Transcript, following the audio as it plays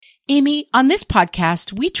Amy, on this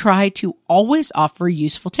podcast, we try to always offer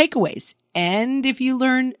useful takeaways. And if you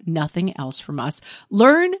learn nothing else from us,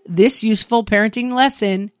 learn this useful parenting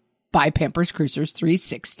lesson by Pampers Cruisers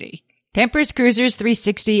 360. Pampers Cruisers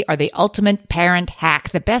 360 are the ultimate parent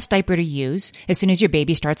hack, the best diaper to use as soon as your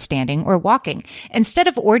baby starts standing or walking. Instead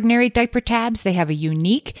of ordinary diaper tabs, they have a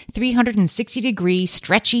unique 360-degree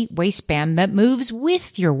stretchy waistband that moves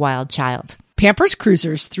with your wild child. Pampers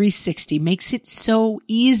Cruisers 360 makes it so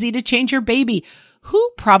easy to change your baby,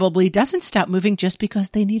 who probably doesn't stop moving just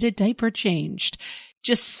because they need a diaper changed.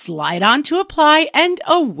 Just slide on to apply and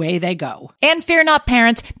away they go. And fear not,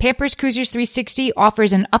 parents, Pampers Cruisers 360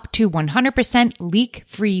 offers an up to 100%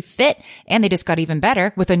 leak-free fit, and they just got even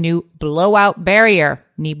better with a new blowout barrier.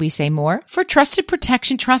 Need we say more? For trusted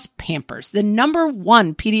protection, trust Pampers, the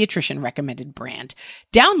 #1 pediatrician recommended brand.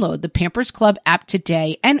 Download the Pampers Club app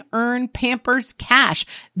today and earn Pampers Cash.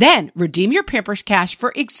 Then redeem your Pampers Cash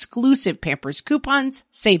for exclusive Pampers coupons,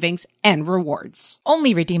 savings, and rewards.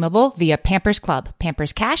 Only redeemable via Pampers Club.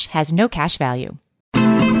 Pampers Cash has no cash value. Who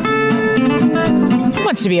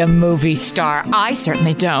wants to be a movie star? I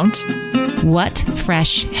certainly don't. What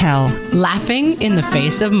fresh hell? Laughing in the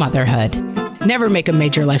face of motherhood. Never make a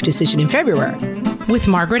major life decision in February. With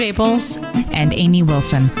Margaret Aples and Amy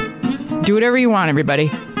Wilson. Do whatever you want, everybody.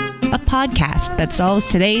 A podcast that solves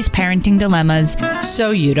today's parenting dilemmas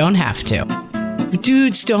so you don't have to.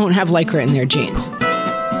 Dudes don't have Lycra in their jeans.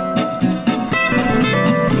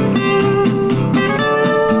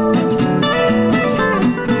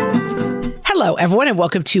 Hello, everyone, and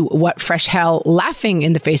welcome to What Fresh Hell, Laughing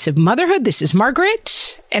in the Face of Motherhood. This is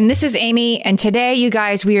Margaret. And this is Amy. And today, you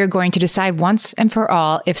guys, we are going to decide once and for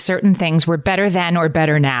all if certain things were better then or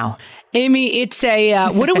better now. Amy, it's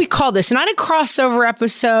a, what do we call this? Not a crossover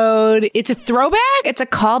episode. It's a throwback? It's a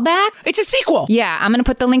callback? It's a sequel. Yeah, I'm going to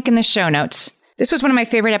put the link in the show notes. This was one of my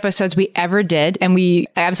favorite episodes we ever did. And I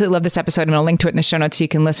absolutely love this episode. I'm going to link to it in the show notes so you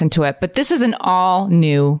can listen to it. But this is an all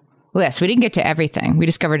new list. We didn't get to everything. We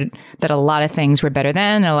discovered that a lot of things were better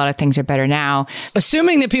then and a lot of things are better now.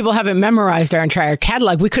 Assuming that people haven't memorized our entire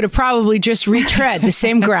catalog, we could have probably just retread the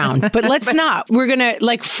same ground. But let's not. We're going to,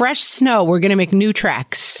 like fresh snow, we're going to make new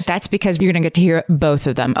tracks. That's because you're going to get to hear both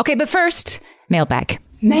of them. Okay, but first, mailbag.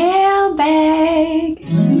 Mailbag.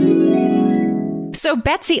 So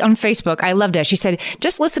Betsy on Facebook, I loved it. She said,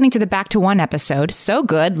 just listening to the Back to One episode, so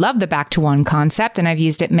good. Love the Back to One concept, and I've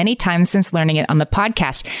used it many times since learning it on the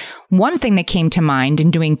podcast. One thing that came to mind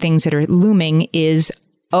in doing things that are looming is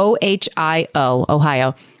OHIO,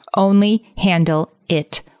 Ohio, only handle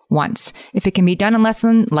it once. If it can be done in less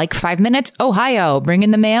than 5 minutes, Ohio, bring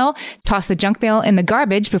in the mail, toss the junk mail in the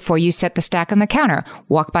garbage before you set the stack on the counter.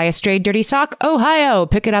 Walk by a stray dirty sock, Ohio,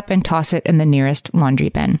 pick it up and toss it in the nearest laundry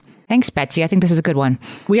bin. Thanks, Betsy. I think this is a good one.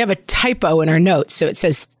 We have a typo in our notes. So it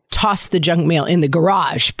says, toss the junk mail in the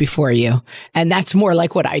garage before you. And that's more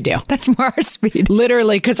like what I do. That's more our speed.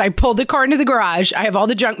 Literally, because I pull the car into the garage, I have all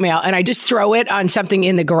the junk mail, and I just throw it on something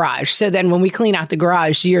in the garage. So then when we clean out the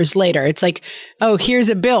garage years later, it's like, oh, here's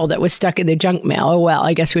a bill that was stuck in the junk mail. Oh, well,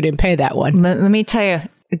 I guess we didn't pay that one. Let me tell you.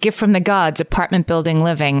 A gift from the gods, apartment building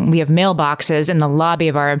living. We have mailboxes in the lobby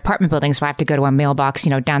of our apartment building, so I have to go to a mailbox,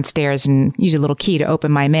 downstairs and use a little key to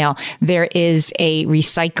open my mail. There is a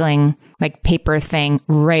recycling, paper thing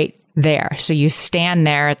right there. So you stand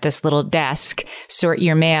there at this little desk, sort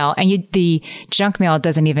your mail, and the junk mail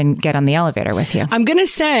doesn't even get on the elevator with you. I'm going to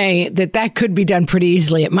say that could be done pretty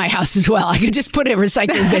easily at my house as well. I could just put a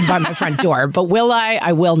recycling bin by my front door, but will I?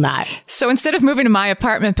 I will not. So instead of moving to my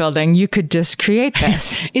apartment building, you could just create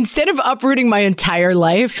this. Instead of uprooting my entire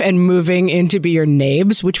life and moving in to be your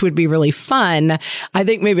neighbors, which would be really fun, I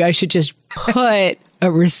think maybe I should just put a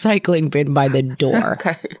recycling bin by the door.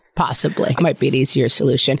 Okay. Possibly. Might be an easier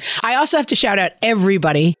solution. I also have to shout out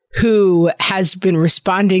everybody who has been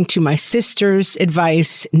responding to my sister's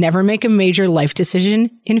advice, never make a major life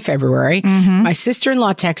decision in February. Mm-hmm. My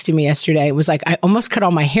sister-in-law texted me yesterday. It was like, I almost cut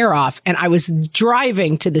all my hair off, and I was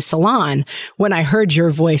driving to the salon when I heard your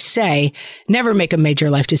voice say, never make a major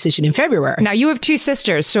life decision in February. Now, you have two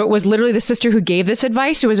sisters, so it was literally the sister who gave this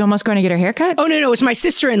advice who was almost going to get her hair cut? Oh, no, it was my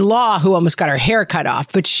sister-in-law who almost got her hair cut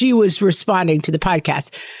off, but she was responding to the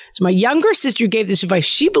podcast. So my younger sister gave this advice.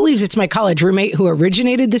 She believes it's my college roommate who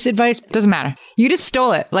originated this advice. Doesn't matter. You just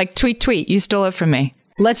stole it. Tweet. You stole it from me.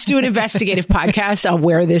 Let's do an investigative podcast on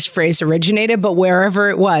where this phrase originated, but wherever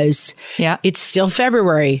it was, it's still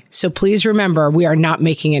February. So please remember, we are not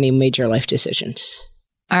making any major life decisions.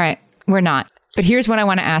 All right. We're not. But here's what I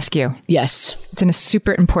want to ask you. Yes. It's a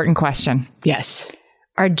super important question. Yes.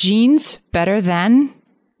 Are jeans better then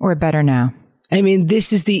or better now? I mean,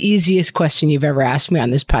 this is the easiest question you've ever asked me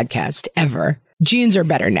on this podcast, ever. Jeans are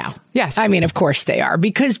better now. Yes. I mean, of course they are,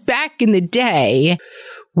 because back in the day,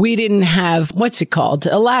 we didn't have, what's it called?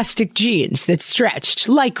 Elastic jeans that stretched.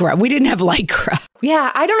 Lycra. We didn't have Lycra. Yeah,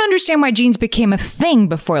 I don't understand why jeans became a thing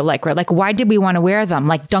before Lycra. Like, why did we want to wear them?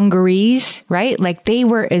 Like dungarees, right? Like they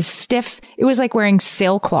were as stiff. It was like wearing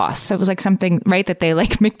sailcloth. It was like something, right, that they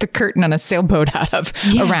like make the curtain on a sailboat out of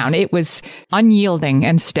around. It was unyielding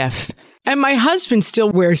and stiff. And my husband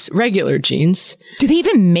still wears regular jeans. Do they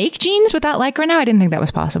even make jeans without Lycra now? I didn't think that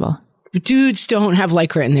was possible. Dudes don't have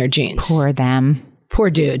Lycra in their jeans. Poor them. Poor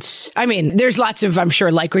dudes. I mean, there's lots of, I'm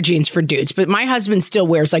sure, Lycra jeans for dudes, but my husband still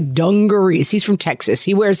wears like dungarees. He's from Texas.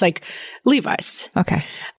 He wears like Levi's. Okay.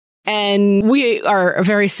 And we are a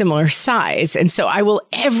very similar size. And so I will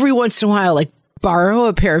every once in a while like borrow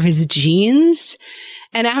a pair of his jeans.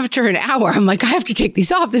 And after an hour, I'm like, I have to take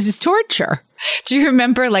these off. This is torture. Do you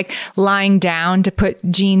remember like lying down to put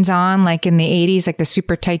jeans on like in the 80s, like the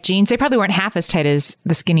super tight jeans? They probably weren't half as tight as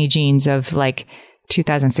the skinny jeans of like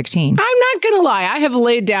 2016. I'm not going to lie. I have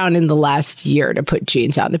laid down in the last year to put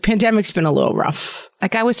jeans on. The pandemic's been a little rough.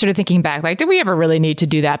 Like I was sort of thinking back, like, did we ever really need to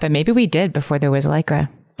do that? But maybe we did before there was Lycra.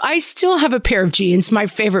 I still have a pair of jeans. My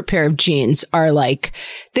favorite pair of jeans are like,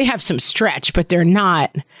 they have some stretch, but they're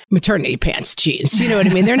not maternity pants jeans. You know what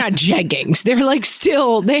I mean? They're not jeggings. They're like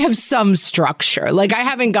still, they have some structure. Like I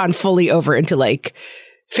haven't gone fully over into like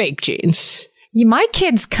fake jeans. My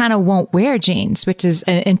kids kind of won't wear jeans, which is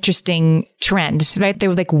an interesting trend, right? They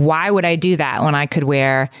were like, why would I do that when I could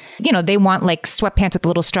wear, you know, they want like sweatpants with a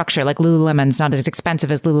little structure, like Lululemon's, not as expensive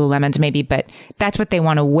as Lululemon's maybe, but that's what they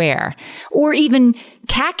want to wear. Or even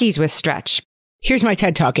khakis with stretch. Here's my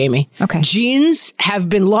TED Talk, Amy. Okay. Jeans have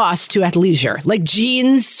been lost to athleisure. Like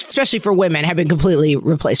jeans, especially for women, have been completely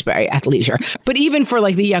replaced by athleisure. But even for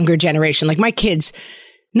like the younger generation, like my kids,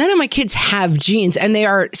 none of my kids have jeans and they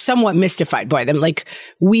are somewhat mystified by them. Like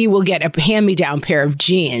we will get a hand-me-down pair of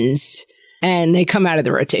jeans and they come out of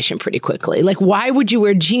the rotation pretty quickly. Like why would you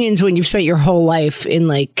wear jeans when you've spent your whole life in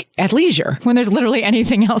like athleisure? When there's literally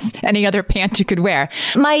anything else, any other pants you could wear.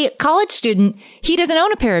 My college student, he doesn't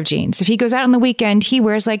own a pair of jeans. If he goes out on the weekend, he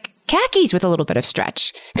wears like khakis with a little bit of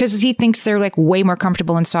stretch because he thinks they're like way more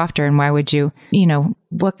comfortable and softer. And why would you, you know,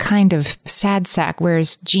 what kind of sad sack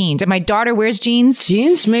wears jeans? And my daughter wears jeans.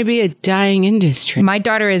 Jeans may be a dying industry. My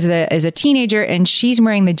daughter is a teenager and she's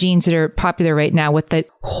wearing the jeans that are popular right now with the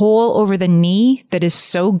hole over the knee that is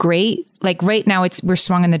so great. Like right now we're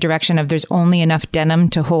swung in the direction of there's only enough denim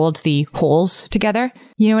to hold the holes together.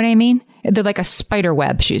 You know what I mean? They're like a spider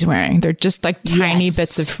web she's wearing. They're just like tiny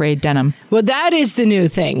bits of frayed denim. Well, that is the new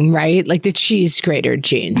thing, right? Like the cheese grater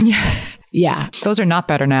jeans. Yeah. Those are not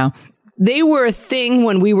better now. They were a thing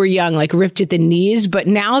when we were young, like ripped at the knees, but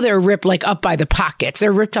now they're ripped like up by the pockets.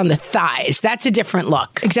 They're ripped on the thighs. That's a different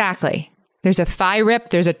look. Exactly. There's a thigh rip,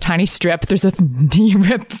 there's a tiny strip, there's a knee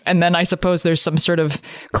rip, and then I suppose there's some sort of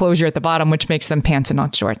closure at the bottom, which makes them pants and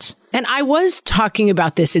not shorts. And I was talking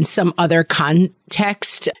about this in some other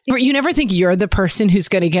context. You never think you're the person who's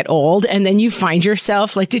going to get old, and then you find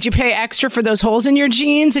yourself like, did you pay extra for those holes in your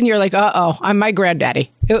jeans? And you're like, uh-oh, I'm my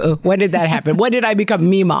granddaddy. Uh-oh, when did that happen? When did I become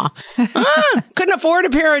Mima? Couldn't afford a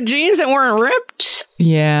pair of jeans that weren't ripped?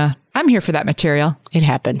 Yeah, I'm here for that material. It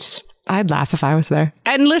happens. I'd laugh if I was there.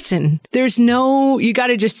 And listen, you got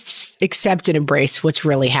to just accept and embrace what's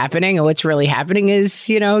really happening. And what's really happening is,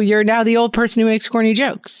 you know, you're now the old person who makes corny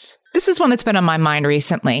jokes. This is one that's been on my mind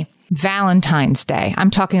recently. Valentine's Day. I'm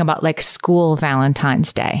talking about like school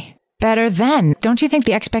Valentine's Day. Better then. Don't you think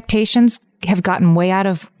the expectations have gotten way out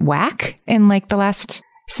of whack in like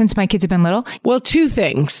since my kids have been little? Well, two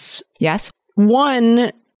things. Yes.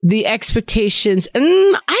 One, the expectations. I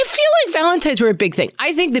feel like Valentine's were a big thing.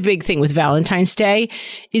 I think the big thing with Valentine's Day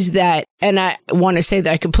is that, and I want to say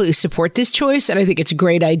that I completely support this choice, and I think it's a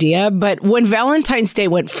great idea, but when Valentine's Day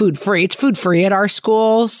went food free, it's food free at our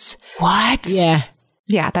schools. What? Yeah.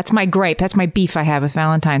 Yeah, that's my gripe. That's my beef I have with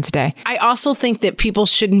Valentine's Day. I also think that people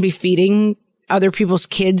shouldn't be feeding other people's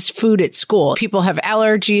kids food at school. People have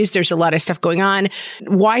allergies. There's a lot of stuff going on.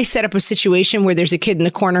 Why set up a situation where there's a kid in the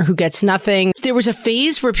corner who gets nothing? There was a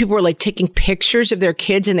phase where people were like taking pictures of their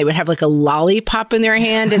kids and they would have like a lollipop in their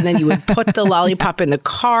hand and then you would put the lollipop in the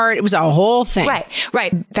cart. It was a whole thing.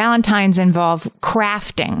 Right. Valentines involve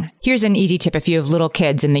crafting. Here's an easy tip if you have little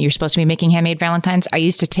kids and that you're supposed to be making handmade Valentines. I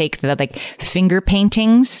used to take the like finger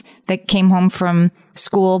paintings that came home from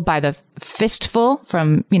school by the fistful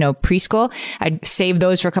from, preschool. I'd save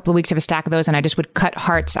those for a couple of weeks, have a stack of those, and I just would cut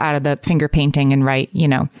hearts out of the finger painting and write,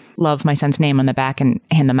 love my son's name on the back and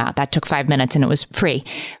hand them out. That took 5 minutes and it was free.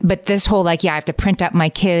 But this whole I have to print out my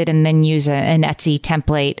kid and then use an Etsy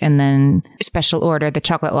template and then special order the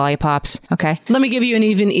chocolate lollipops. Okay. Let me give you an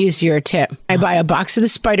even easier tip. I buy a box of the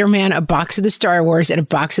Spider-Man, a box of the Star Wars, and a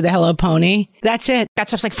box of the Hello Pony. That's it. That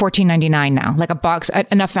stuff's like $14.99 now. Like a box,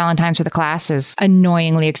 enough Valentine's for the class is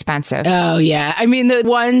annoyingly expensive. Oh, yeah. I mean, the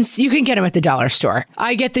ones, you can get them at the dollar store.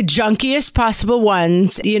 I get the junkiest possible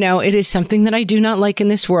ones. It is something that I do not like in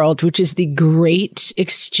this world, which is the great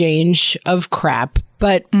exchange of crap.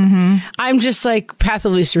 But I'm just like path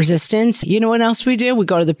of least resistance. You know what else we do? We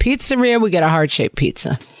go to the pizzeria, we get a heart-shaped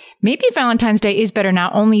pizza. Maybe Valentine's Day is better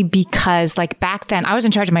now only because back then I was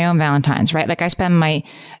in charge of my own Valentine's, right? I spend my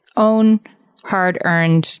own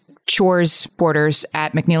hard-earned chores orders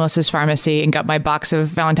at McNeilis's Pharmacy and got my box of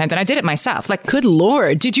Valentine's. And I did it myself. Good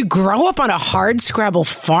Lord. Did you grow up on a hard-scrabble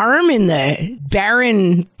farm in the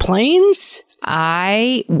barren plains?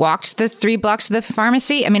 I walked the 3 blocks to the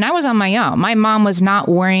pharmacy. I mean, I was on my own. My mom was not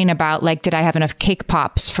worrying about, did I have enough cake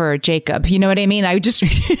pops for Jacob? You know what I mean? I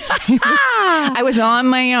was on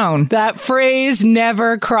my own. That phrase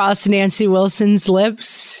never crossed Nancy Wilson's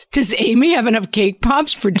lips. Does Amy have enough cake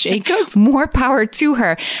pops for Jacob? More power to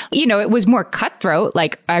her. It was more cutthroat.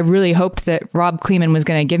 I really hoped that Rob Kleeman was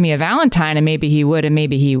going to give me a Valentine, and maybe he would and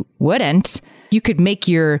maybe he wouldn't. You could make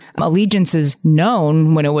your allegiances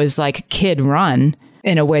known when it was kid run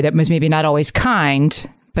in a way that was maybe not always kind,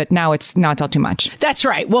 but now it's all too much. That's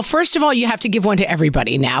right. Well, first of all, you have to give one to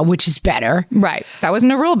everybody now, which is better. Right. That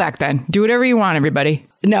wasn't a rule back then. Do whatever you want, everybody.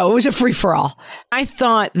 No, it was a free for all. I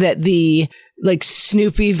thought that the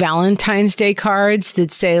Snoopy Valentine's Day cards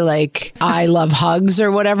that say I love hugs or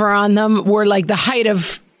whatever on them were the height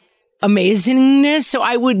of amazingness. So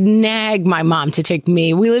I would nag my mom to take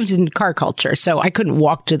me. We lived in car culture, so I couldn't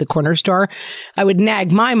walk to the corner store. I would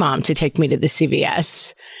nag my mom to take me to the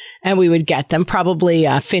CVS, and we would get them, probably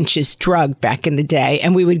Finch's Drug back in the day.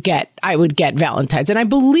 And I would get Valentine's, and I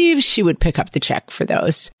believe she would pick up the check for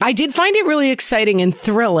those. I did find it really exciting and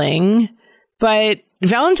thrilling, but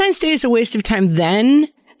Valentine's Day is a waste of time then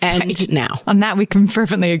and now. On that, we can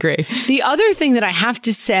fervently agree. The other thing that I have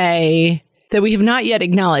to say that we have not yet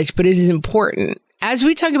acknowledged, but it is important. As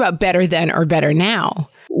we talk about better then or better now,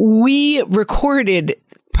 we recorded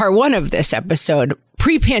part 1 of this episode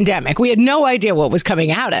pre-pandemic. We had no idea what was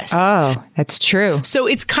coming at us. Oh, that's true. So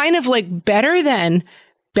it's kind of better then,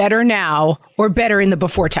 better now, or better in the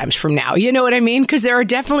before times from now. You know what I mean? Because there are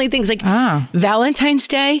definitely things Valentine's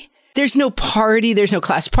Day. There's no party. There's no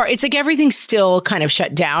class party. It's everything's still kind of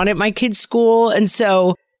shut down at my kid's school. And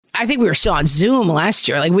so I think we were still on Zoom last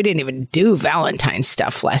year. We didn't even do Valentine's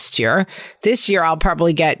stuff last year. This year, I'll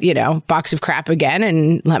probably get, box of crap again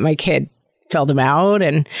and let my kid fill them out.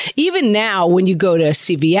 And even now, when you go to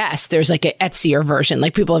CVS, there's an Etsyr version.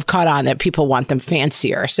 People have caught on that people want them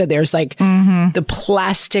fancier. So there's the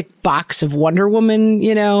plastic box of Wonder Woman,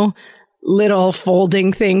 little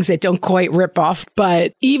folding things that don't quite rip off.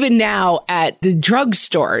 But even now at the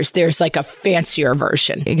drugstores, there's a fancier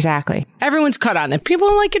version. Exactly. Everyone's caught on that.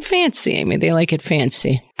 People like it fancy. I mean, they like it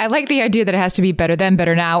fancy. I like the idea that it has to be better then,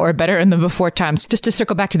 better now, or better in the before times. Just to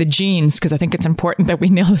circle back to the jeans, because I think it's important that we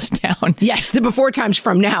nail this down. Yes, the before times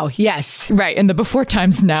from now. Yes. Right. And the before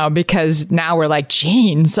times now, because now we're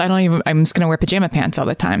jeans. I'm just going to wear pajama pants all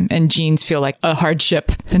the time. And jeans feel like a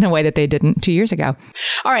hardship in a way that they didn't 2 years ago.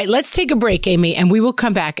 All right, let's take a break, Amy, and we will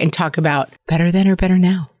come back and talk about better then or better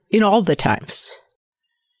now in all the times.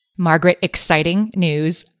 Margaret, exciting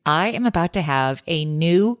news. I am about to have a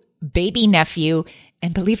new baby nephew.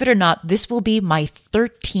 And believe it or not, this will be my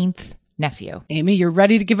 13th nephew. Amy, you're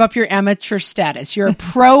ready to give up your amateur status. You're a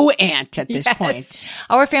pro aunt at this point.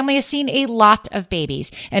 Our family has seen a lot of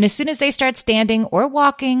babies. And as soon as they start standing or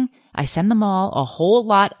walking, I send them all a whole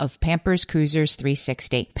lot of Pampers Cruisers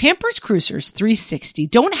 360. Pampers Cruisers 360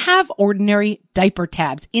 don't have ordinary diaper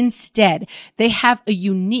tabs. Instead, they have a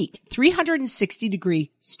unique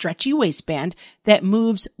 360-degree stretchy waistband that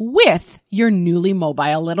moves with your newly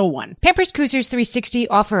mobile little one. Pampers Cruisers 360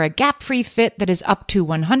 offer a gap-free fit that is up to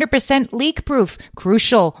 100% leak-proof.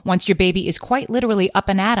 Crucial once your baby is quite literally up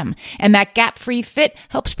and at 'em. And that gap-free fit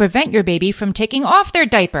helps prevent your baby from taking off their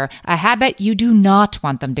diaper, a habit you do not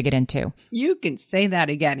want them to get into. You can say that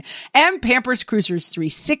again. And Pampers Cruisers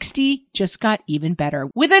 360 just got even better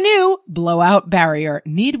with a new blowout barrier.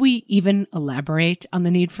 Need we even elaborate on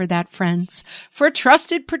the need for that, friends? For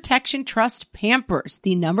trusted protection, trust Pampers,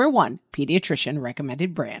 the #1 pediatrician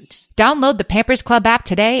recommended brand. Download the Pampers Club app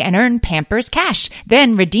today and earn Pampers Cash.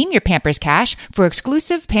 Then redeem your Pampers Cash for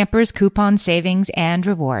exclusive Pampers coupon savings and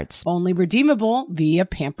rewards. Only redeemable via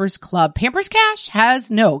Pampers Club. Pampers Cash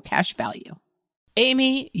has no cash value.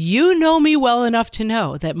 Amy, you know me well enough to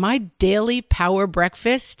know that my daily power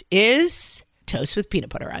breakfast is toast with peanut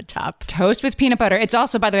butter on top. Toast with peanut butter. It's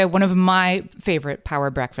also, by the way, one of my favorite power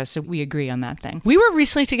breakfasts. So we agree on that thing. We were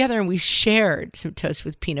recently together and we shared some toast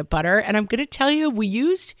with peanut butter. And I'm going to tell you, we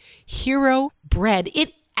used Hero bread.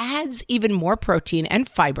 It adds even more protein and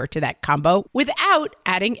fiber to that combo without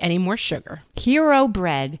adding any more sugar. Hero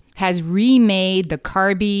Bread has remade the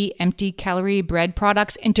carby, empty-calorie bread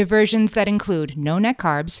products into versions that include no net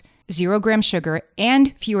carbs, 0-gram sugar,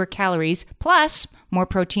 and fewer calories, plus more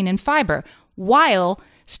protein and fiber, while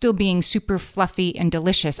still being super fluffy and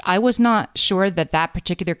delicious. I was not sure that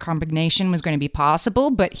particular combination was going to be possible,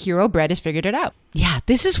 but Hero Bread has figured it out. Yeah,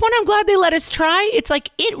 this is one I'm glad they let us try. It's like,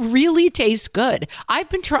 it really tastes good. I've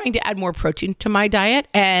been trying to add more protein to my diet,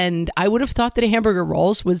 and I would have thought that a hamburger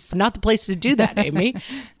rolls was not the place to do that, Amy.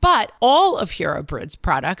 But all of Hero Bread's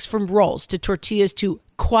products, from rolls to tortillas to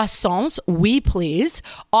croissants, we please,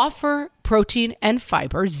 offer protein and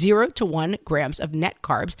fiber, 0 to 1 grams of net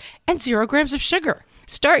carbs, and 0 grams of sugar.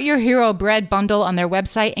 Start your Hero Bread bundle on their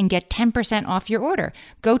website and get 10% off your order.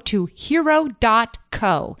 Go to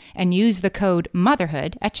hero.co and use the code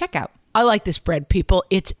motherhood at checkout. I like this bread, people.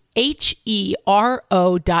 It's HERO.co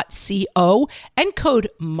and code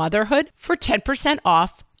motherhood for 10%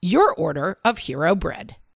 off your order of Hero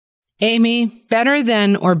Bread. Amy, better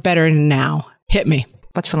then or better now? Hit me.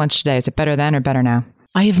 What's for lunch today? Is it better then or better now?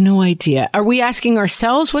 I have no idea. Are we asking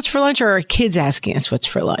ourselves what's for lunch, or are our kids asking us what's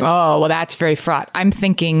for lunch? Oh, well, that's very fraught. I'm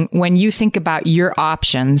thinking, when you think about your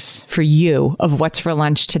options for you of what's for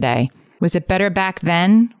lunch today, was it better back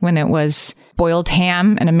then when it was boiled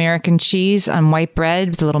ham and American cheese on white bread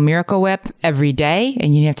with a little Miracle Whip every day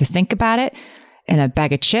and you didn't have to think about it, and a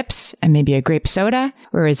bag of chips and maybe a grape soda?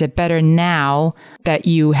 Or is it better now that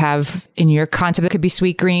you have in your concept, it could be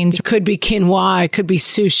sweet greens, it could be quinoa, it could be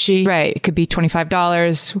sushi. Right. It could be $25.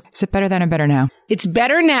 Is it better then or better now? It's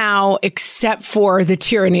better now, except for the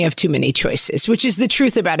tyranny of too many choices, which is the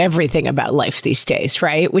truth about everything about life these days,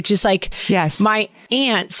 right? Which is like, yes, my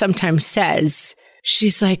aunt sometimes says,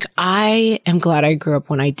 she's like, I am glad I grew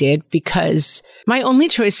up when I did, because my only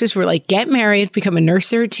choices were like, get married, become a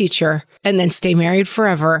nurse or a teacher, and then stay married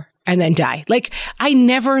forever and then die. Like, I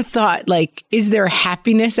never thought, like, is there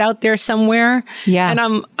happiness out there somewhere? Yeah.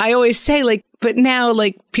 And I always say, like, but now,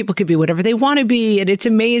 like, people could be whatever they want to be, and it's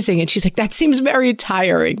amazing. And she's like, that seems very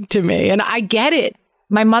tiring to me. And I get it.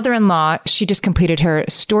 My mother-in-law, she just completed her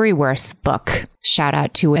Storyworth book. Shout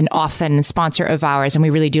out to an often sponsor of ours. And we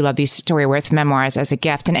really do love these Storyworth memoirs as a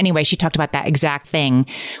gift. And anyway, she talked about that exact thing.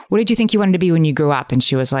 What did you think you wanted to be when you grew up? And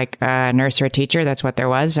she was like, a nurse or a teacher. That's what there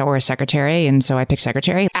was, or a secretary. And so I picked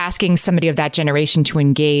secretary. Asking somebody of that generation to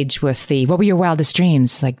engage with what were your wildest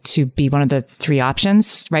dreams? Like, to be one of the three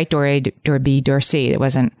options, right? Door A, door B, door C. It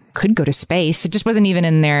wasn't, could go to space. It just wasn't even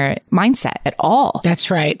in their mindset at all.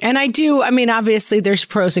 That's right. And obviously there's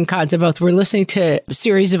pros and cons of both. We're listening to a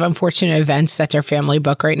series of unfortunate events. That's our family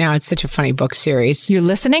book right now. It's such a funny book series. You're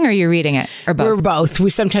listening or you're reading it? Or both? We're both. We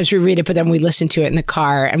sometimes read it, but then we listen to it in the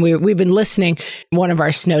car. And we've been listening. One of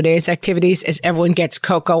our snow days activities is everyone gets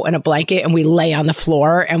cocoa and a blanket and we lay on the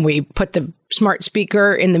floor and we put the smart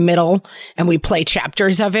speaker in the middle and we play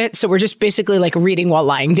chapters of it. So we're just basically like reading while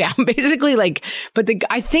lying down, basically like, but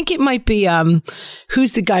I think it might be,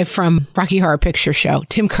 who's the guy from Rocky Horror Picture Show?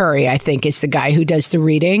 Tim Curry, I think, is the guy who does the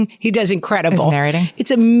reading. He does incredible. Is narrating?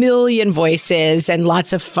 It's a million voices and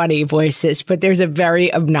lots of funny voices, but there's a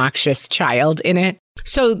very obnoxious child in it.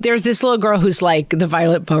 So there's this little girl who's like the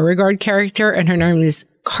Violet Beauregard character, and her name is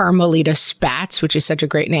Carmelita Spatz, which is such a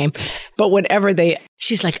great name. But whenever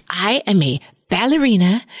she's like, I am a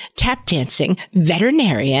ballerina, tap dancing,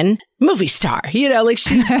 veterinarian, movie star. Like,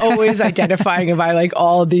 she's always identifying by like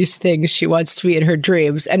all these things she wants to be in her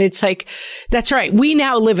dreams. And it's like, that's right. We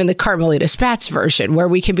now live in the Carmelita Spatz version where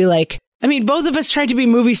we can be like, both of us tried to be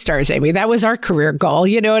movie stars, Amy. That was our career goal.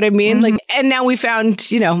 You know what I mean? Mm-hmm. Like, and now we found,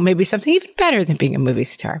 maybe something even better than being a movie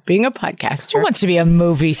star, being a podcaster. Who wants to be a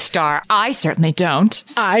movie star? I certainly don't.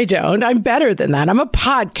 I don't. I'm better than that. I'm a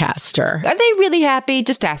podcaster. Are they really happy?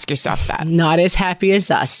 Just ask yourself that. Not as happy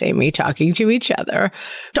as us, Amy, talking to each other.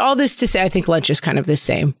 All this to say, I think lunch is kind of the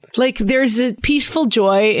same. Like, there's a peaceful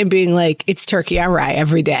joy in being like, it's turkey on rye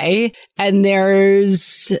every day. And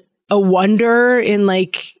there's a wonder in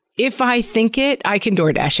like, if I think it, I can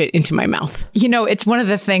DoorDash it into my mouth. It's one of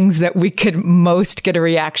the things that we could most get a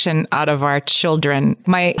reaction out of our children.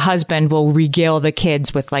 My husband will regale the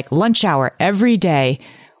kids with like lunch hour every day.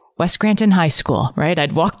 West Granton High School, right?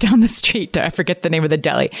 I'd walk down the street to, I forget the name of the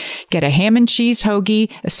deli, get a ham and cheese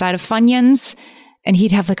hoagie, a side of Funyuns, and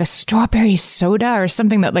he'd have like a strawberry soda or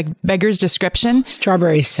something that like beggars description.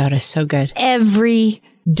 Strawberry soda, so good. Every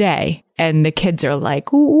day. And the kids are like,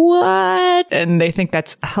 what? And they think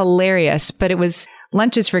that's hilarious. But it was,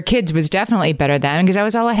 lunches for kids was definitely better then because that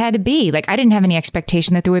was all it had to be. Like I didn't have any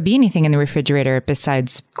expectation that there would be anything in the refrigerator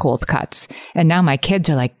besides cold cuts. And now my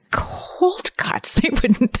kids are like, cold cuts? They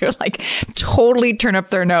wouldn't, they're like totally turn up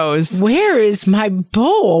their nose. Where is my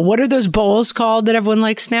bowl? What are those bowls called that everyone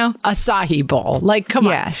likes now? Asahi bowl. Like, come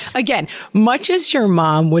on. Again, much as your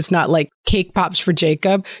mom was not like cake pops for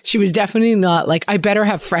Jacob, she was definitely not like, I better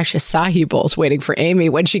have fresh Asahi bowls waiting for Amy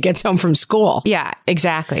when she gets home from school. Yeah,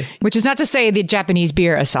 exactly. Which is not to say the Japanese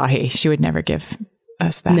beer Asahi. She would never give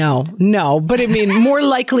us that. No. But I mean, more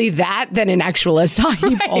likely that than an actual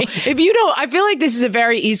Asahi bowl. If you don't, I feel like this is a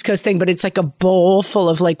very East Coast thing, but it's like a bowl full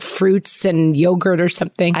of like fruits and yogurt or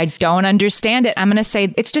something. I don't understand it. I'm going to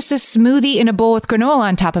say it's just a smoothie in a bowl with granola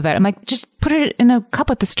on top of it. I'm like, just put it in a cup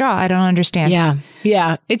with the straw. I don't understand.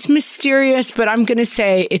 Yeah. It's mysterious, but I'm going to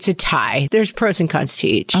say it's a tie. There's pros and cons to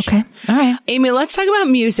each. Okay. All right. Amy, let's talk about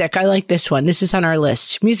music. I like this one. This is on our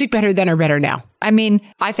list. Music better then or better now? I mean,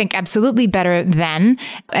 I think absolutely better then.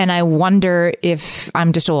 And I wonder if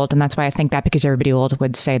I'm just old. And that's why I think that, because everybody old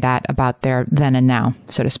would say that about their then and now,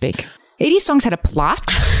 so to speak. 80s songs had a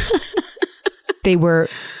plot. They were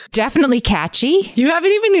definitely catchy. You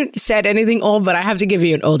haven't even said anything old, but I have to give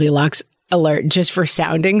you an Oldilocks alert just for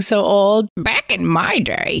sounding so old. Back in my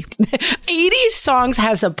day. 80s songs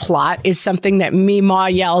has a plot is something that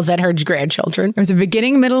Meemaw yells at her grandchildren. There was a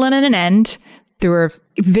beginning, middle, and an end. There were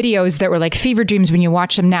videos that were like fever dreams when you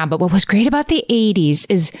watch them now. But what was great about the 80s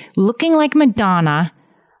is looking like Madonna.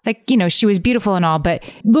 Like, you know, she was beautiful and all, but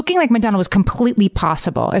looking like Madonna was completely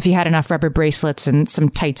possible if you had enough rubber bracelets and some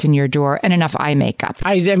tights in your drawer and enough eye makeup.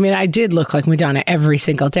 I mean, I did look like Madonna every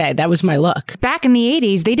single day. That was my look. Back in the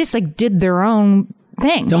 80s, they just like did their own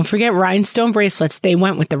thing. Don't forget rhinestone bracelets. They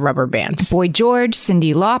went with the rubber bands. Boy George,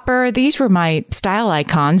 Cyndi Lauper, these were my style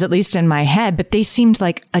icons, at least in my head, but they seemed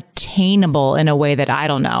like attainable in a way that I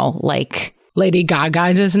don't know, like Lady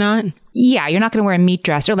Gaga does not. Yeah, you're not going to wear a meat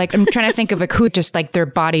dress. Or like, I'm trying to think of who just like their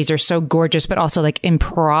bodies are so gorgeous, but also like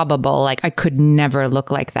improbable. Like I could never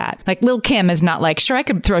look like that. Like Lil' Kim is not like, sure, I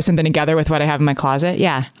could throw something together with what I have in my closet.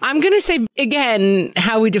 Yeah. I'm going to say, again,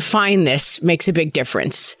 how we define this makes a big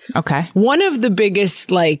difference. Okay. One of the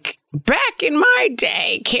biggest, like, back in my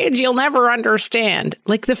day, kids, you'll never understand.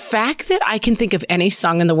 Like the fact that I can think of any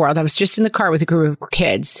song in the world. I was just in the car with a group of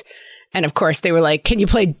kids. And of course, they were like, can you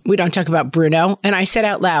play We Don't Talk About Bruno? And I said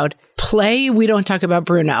out loud, play We Don't Talk About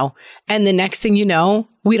Bruno. And the next thing you know,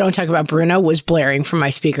 We Don't Talk About Bruno was blaring from my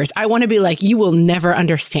speakers. I want to be like, you will never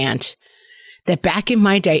understand that back in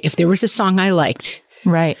my day, if there was a song I liked,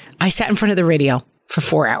 right, I sat in front of the radio for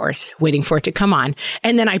 4 hours waiting for it to come on.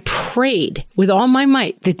 And then I prayed with all my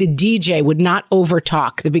might that the DJ would not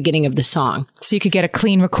overtalk the beginning of the song. So you could get a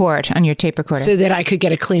clean record on your tape recorder. So that I could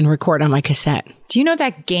get a clean record on my cassette. Do you know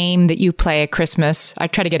that game that you play at Christmas? I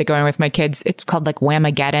try to get it going with my kids. It's called like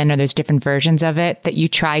Whamageddon, or there's different versions of it that you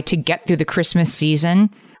try to get through the Christmas season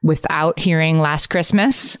without hearing Last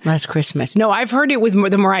Christmas. Last Christmas. No, I've heard it with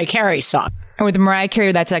the Mariah Carey song. Or with the Mariah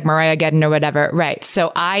Carey, that's like Mariah-geddon or whatever. Right.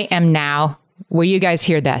 So I am now... Will you guys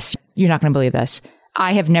hear this? You're not going to believe this.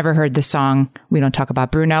 I have never heard the song We Don't Talk About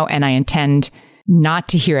Bruno, and I intend not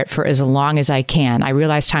to hear it for as long as I can. I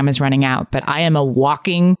realize time is running out, but I am a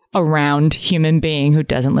walking around human being who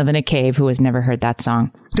doesn't live in a cave who has never heard that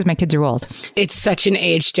song because my kids are old. It's such an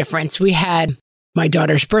age difference. We had my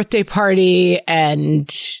daughter's birthday party and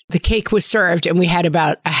the cake was served and we had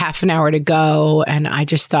about a half an hour to go. And I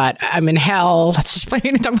just thought, I'm in hell. Let's just play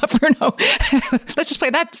Talk About Bruno. Let's just play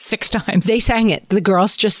that 6 times. They sang it. The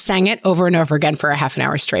girls just sang it over and over again for a half an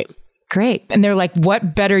hour straight. Great. And they're like,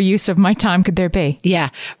 what better use of my time could there be? Yeah.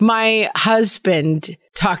 My husband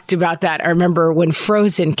talked about that. I remember when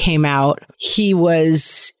Frozen came out, he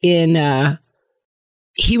was in the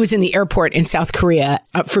airport in South Korea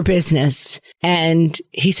for business. And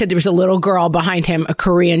he said there was a little girl behind him, a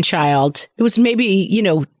Korean child. It was maybe,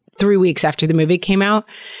 3 weeks after the movie came out.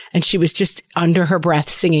 And she was just under her breath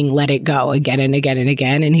singing Let It Go again and again and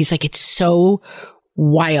again. And he's like, it's so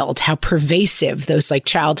wild how pervasive those like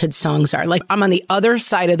childhood songs are. Like I'm on the other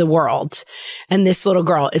side of the world and this little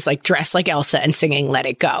girl is like dressed like Elsa and singing Let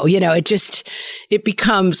It Go. It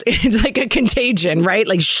becomes, it's like a contagion, right?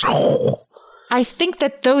 Like, I think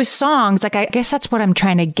that those songs, like, I guess that's what I'm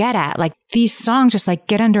trying to get at. Like these songs just like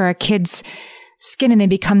get under our kids' skin and they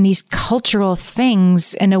become these cultural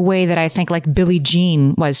things in a way that I think like Billie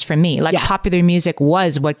Jean was for me. Like popular music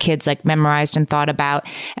was what kids like memorized and thought about.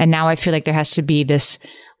 And now I feel like there has to be this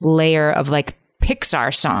layer of like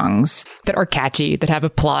Pixar songs that are catchy, that have a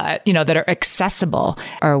plot, that are accessible,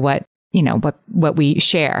 are what we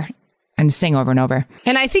share and sing over and over.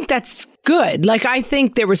 And I think that's good. Like, I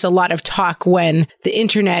think there was a lot of talk when the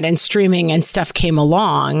internet and streaming and stuff came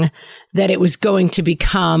along that it was going to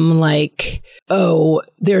become like, oh,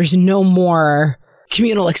 there's no more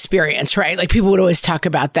communal experience, right? Like, people would always talk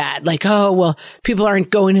about that. Like, oh, well, people aren't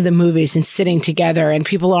going to the movies and sitting together and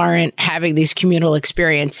people aren't having these communal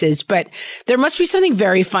experiences. But there must be something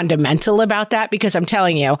very fundamental about that, because I'm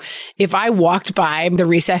telling you, if I walked by the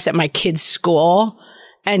recess at my kid's school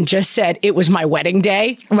and just said it was my wedding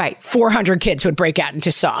day, right, 400 kids would break out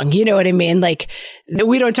into song. You know what I mean? Like,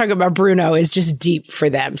 we don't talk about Bruno is just deep for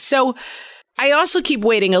them. So I also keep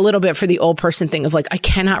waiting a little bit for the old person thing of like, I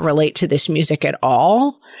cannot relate to this music at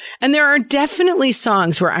all. And there are definitely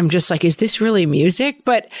songs where I'm just like, is this really music?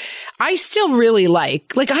 But I still really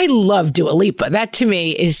like I love Dua Lipa. That to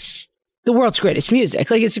me is the world's greatest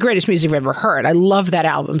music. Like, it's the greatest music I've ever heard. I love that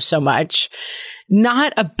album so much.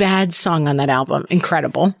 Not a bad song on that album.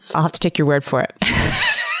 Incredible. I'll have to take your word for it.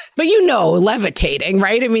 But Levitating,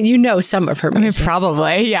 right? I mean, some of her music. I mean,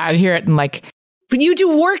 probably. Yeah, I'd hear it in like... But you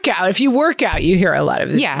do workout. If you work out, you hear a lot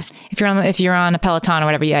of it. Yeah. If you're on a Peloton or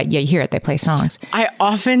whatever, yeah, you hear it. They play songs. I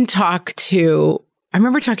often I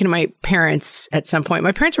remember talking to my parents at some point.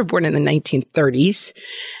 My parents were born in the 1930s.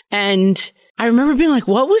 And I remember being like,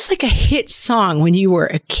 what was like a hit song when you were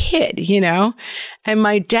a kid, And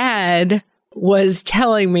my dad was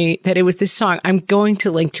telling me that it was this song. I'm going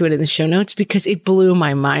to link to it in the show notes because it blew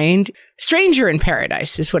my mind. Stranger in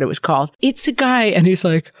Paradise is what it was called. It's a guy and he's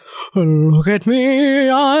like, look at me,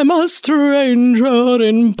 I'm a stranger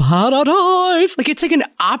in paradise. Like, it's like an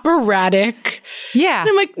operatic. Yeah. And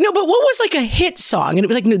I'm like, no, but what was like a hit song? And it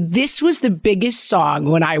was like, no, this was the biggest song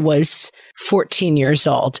when I was 14 years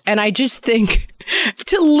old. And I just think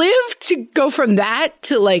to go from that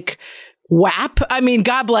to like, WAP. I mean,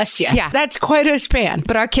 God bless you. Yeah. That's quite a span.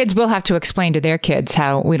 But our kids will have to explain to their kids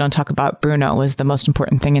how We Don't Talk About Bruno was the most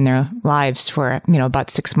important thing in their lives for, about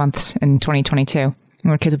 6 months in 2022. And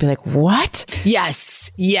our kids will be like, what? Yes.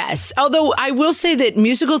 Although I will say that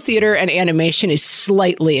musical theater and animation is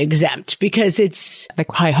slightly exempt because it's like,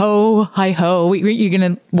 hi ho, hi ho. You're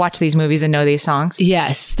going to watch these movies and know these songs.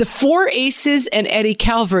 Yes. The Four Aces and Eddie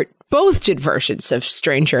Calvert both did versions of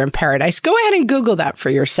Stranger in Paradise. Go ahead and Google that for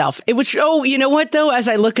yourself. It was, you know what though? As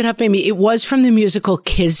I look it up, Amy, it was from the musical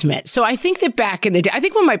Kismet. So I think that back in the day, I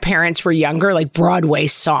think when my parents were younger, like Broadway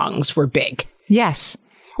songs were big. Yes.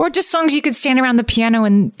 Or just songs you could stand around the piano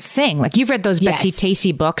and sing. Like, you've read those Betsy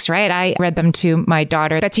Tacy books, right? I read them to my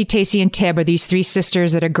daughter. Betsy Tacy and Tib are these three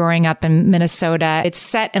sisters that are growing up in Minnesota. It's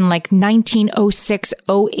set in like 1906,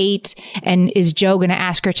 08. And is Joe going to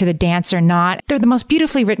ask her to the dance or not? They're the most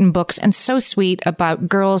beautifully written books and so sweet about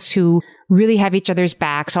girls who really have each other's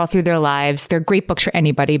backs all through their lives. They're great books for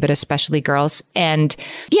anybody, but especially girls. And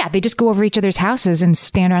yeah, they just go over each other's houses and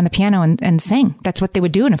stand around the piano and sing. That's what they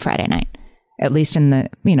would do on a Friday night. At least in the,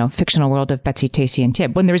 fictional world of Betsy, Tacy, and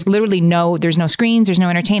Tib. When there's literally there's no screens, there's no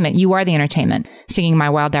entertainment. You are the entertainment, singing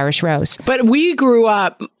My Wild Irish Rose. But we grew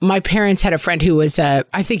up, my parents had a friend who was, I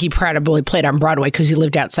think he probably played on Broadway because he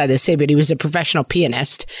lived outside the city, but he was a professional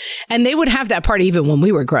pianist. And they would have that party even when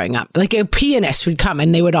we were growing up. Like, a pianist would come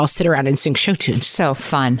and they would all sit around and sing show tunes. So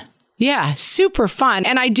fun. Yeah, super fun.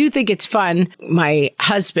 And I do think it's fun. My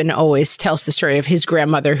husband always tells the story of his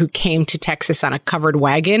grandmother who came to Texas on a covered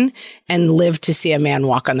wagon and lived to see a man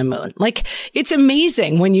walk on the moon. Like, it's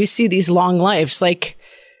amazing when you see these long lives. Like,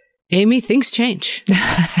 Amy, things change.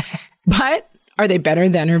 But are they better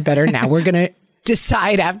then or better now? We're going to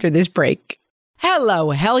decide after this break. Hello,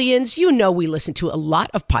 Hellions. You know we listen to a lot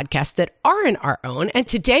of podcasts that aren't our own. And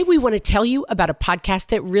today we want to tell you about a podcast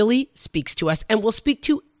that really speaks to us and will speak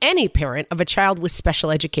to any parent of a child with special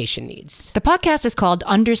education needs. The podcast is called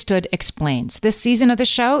Understood Explains. This season of the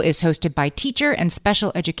show is hosted by teacher and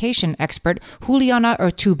special education expert Juliana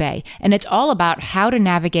Urtubey, and it's all about how to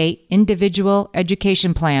navigate individual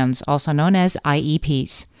education plans, also known as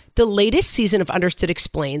IEPs. The latest season of Understood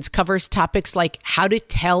Explains covers topics like how to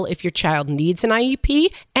tell if your child needs an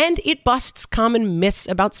IEP, and it busts common myths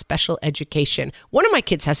about special education. One of my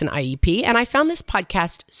kids has an IEP, and I found this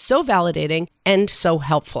podcast so validating and so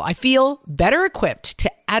helpful. I feel better equipped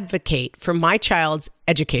to advocate for my child's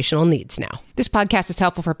educational needs now. This podcast is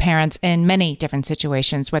helpful for parents in many different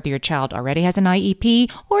situations, whether your child already has an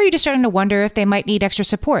IEP or you're just starting to wonder if they might need extra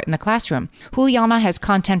support in the classroom. Juliana has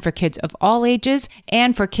content for kids of all ages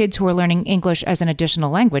and for kids who are learning English as an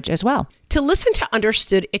additional language as well. To listen to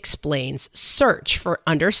Understood Explains, search for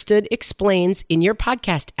Understood Explains in your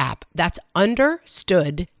podcast app. That's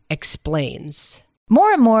Understood Explains.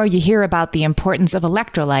 More and more, you hear about the importance of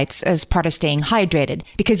electrolytes as part of staying hydrated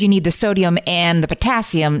because you need the sodium and the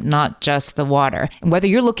potassium, not just the water. And whether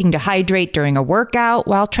you're looking to hydrate during a workout,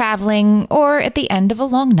 while traveling, or at the end of a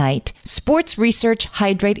long night, Sports Research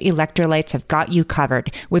Hydrate Electrolytes have got you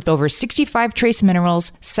covered with over 65 trace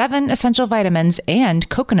minerals, 7 essential vitamins, and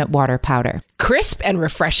coconut water powder. Crisp and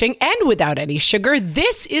refreshing and without any sugar,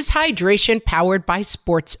 this is hydration powered by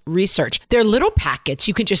Sports Research. They're little packets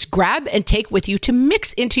you can just grab and take with you to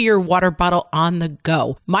mix into your water bottle on the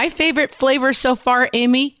go. My favorite flavor so far,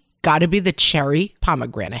 Amy, gotta be the cherry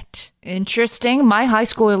pomegranate. Interesting. My high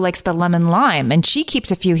schooler likes the lemon lime, and she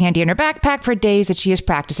keeps a few handy in her backpack for days that she has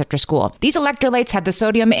practice after school. These electrolytes have the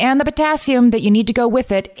sodium and the potassium that you need to go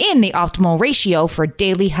with it in the optimal ratio for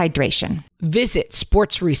daily hydration. Visit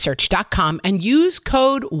sportsresearch.com and use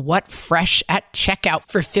code WhatFresh at checkout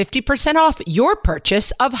for 50% off your purchase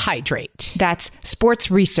of Hydrate. That's Sports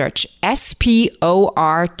Research,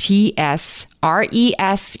 SportsResearch,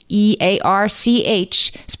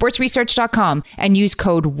 sportsresearch.com, and use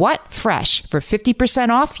code WhatFresh for 50%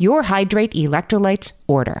 off your Hydrate Electrolytes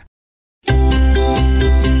order.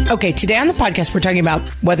 Okay, today on the podcast, we're talking about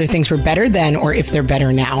whether things were better then or if they're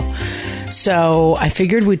better now. So I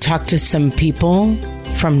figured we'd talk to some people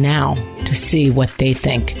from now to see what they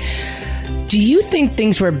think. Do you think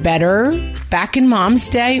things were better back in Mom's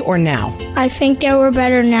day or now? I think they were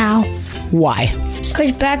better now. Why?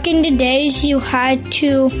 Because back in the days, you had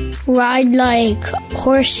to ride like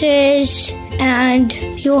horses and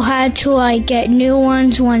you had to like get new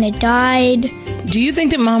ones when it died. Do you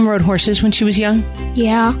think that Mom rode horses when she was young?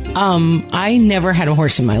 Yeah. I never had a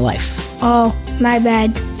horse in my life. Oh, my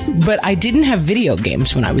bad. But I didn't have video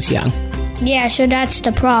games when I was young. Yeah, so that's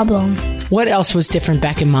the problem. What else was different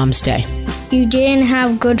back in Mom's day? You didn't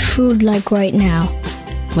have good food like right now.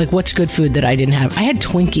 Like, what's good food that I didn't have? I had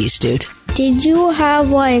Twinkies, dude. Did you have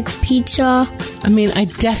like pizza? I mean, I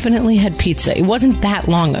definitely had pizza. It wasn't that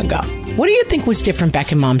long ago. What do you think was different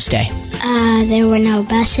back in Mom's day? There were no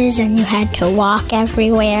buses and you had to walk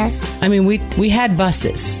everywhere. I mean, we had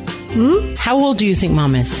buses. How old do you think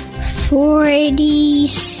Mom is?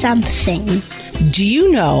 40-something. Do you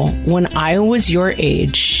know when I was your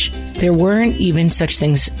age, there weren't even such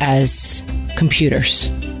things as computers?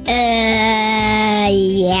 Yeah,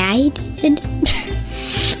 I did.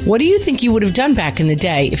 What do you think you would have done back in the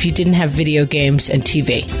day if you didn't have video games and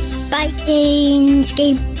TV? Biking,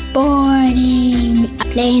 skateboarding,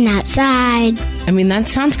 playing outside. I mean, that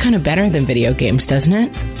sounds kind of better than video games, doesn't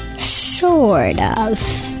it? Sort of.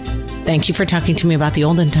 Thank you for talking to me about the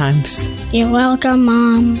olden times. You're welcome,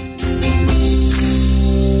 Mom.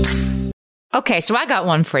 Okay, so I got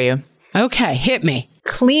one for you. Okay, hit me.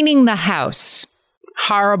 Cleaning the house.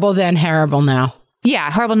 Horrible then, horrible now. Yeah,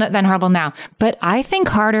 horrible then, horrible now. But I think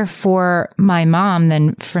harder for my mom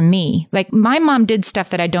than for me. Like, my mom did stuff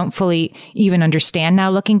that I don't fully even understand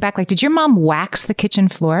now looking back. Like, did your mom wax the kitchen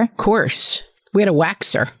floor? Of course. We had a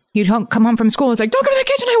waxer. You'd come home from school and it's like, don't go to the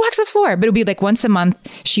kitchen, I wax the floor. But it would be like once a month,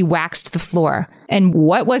 she waxed the floor. And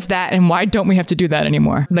what was that? And why don't we have to do that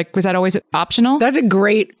anymore? Like, was that always optional? That's a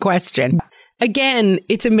great question. Again,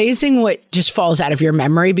 it's amazing what just falls out of your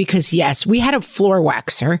memory because, yes, we had a floor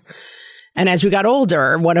waxer. And as we got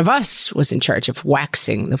older, one of us was in charge of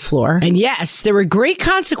waxing the floor. And yes, there were great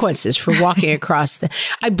consequences for walking across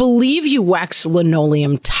I believe you wax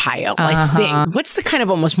linoleum tile, I think. What's the kind of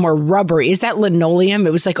almost more rubbery? Is that linoleum?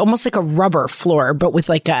 It was like almost like a rubber floor, but with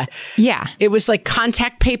like a... Yeah. It was like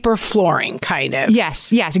contact paper flooring, kind of.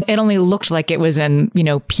 Yes. It only looked like it was in,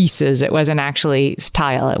 pieces. It wasn't actually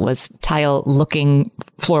tile. It was tile-looking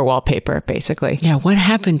floor wallpaper, basically. Yeah, what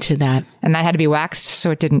happened to that? And that had to be waxed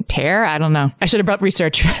so it didn't tear? I don't know. I should have brought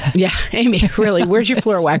research. Yeah, Amy, really, where's your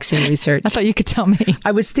floor waxing research? I thought you could tell me.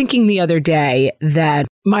 I was thinking the other day that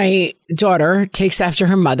my daughter takes after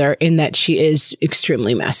her mother in that she is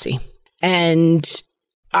extremely messy. And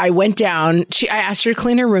I went down, I asked her to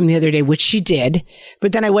clean her room the other day, which she did.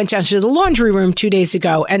 But then I went down to the laundry room 2 days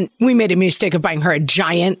ago and we made a mistake of buying her a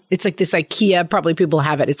giant. It's like this IKEA, probably people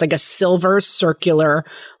have it. It's like a silver circular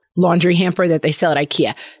laundry hamper that they sell at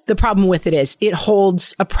IKEA. The problem with it is it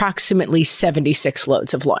holds approximately 76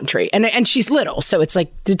 loads of laundry. And she's little, so it's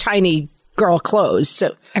like the tiny girl clothes.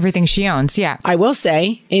 So everything she owns, yeah. I will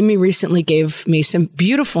say, Amy recently gave me some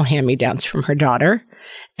beautiful hand-me-downs from her daughter.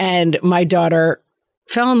 And my daughter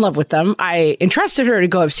fell in love with them. I entrusted her to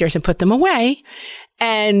go upstairs and put them away.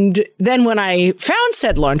 And then when I found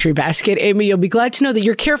said laundry basket, Amy, you'll be glad to know that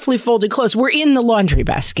your carefully folded clothes were in the laundry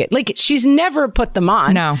basket. Like, she's never put them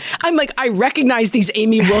on. No. I'm like, I recognize these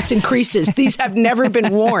Amy Wilson creases. These have never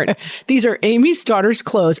been worn. These are Amy's daughter's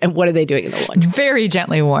clothes. And what are they doing in the laundry? Very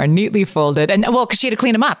gently worn, neatly folded. And well, because she had to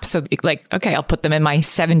clean them up. So like, okay, I'll put them in my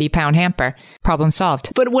 70-pound hamper. Problem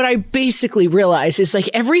solved. But what I basically realize is like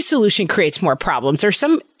every solution creates more problems. There's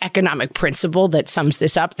some economic principle that sums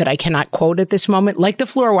this up that I cannot quote at this moment, like the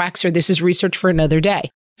floor waxer. This is research for another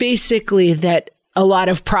day. Basically, that a lot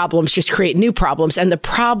of problems just create new problems. And the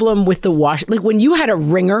problem with the wash, like when you had a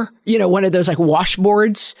wringer, you know, one of those like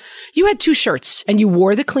washboards, you had two shirts and you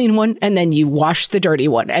wore the clean one and then you washed the dirty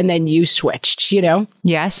one and then you switched, you know?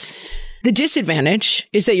 Yes. The disadvantage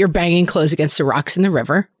is that you're banging clothes against the rocks in the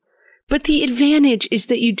river. But the advantage is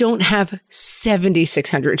that you don't have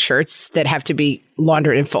 7,600 shirts that have to be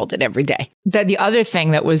laundered and folded every day. The other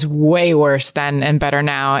thing that was way worse then and better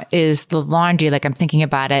now is the laundry. Like, I'm thinking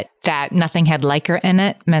about it, that nothing had Lycra in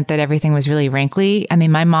it meant that everything was really wrinkly. I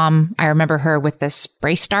mean, my mom, I remember her with the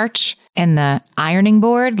spray starch and the ironing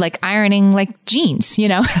board, like ironing like jeans, you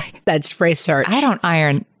know? That spray starch. I don't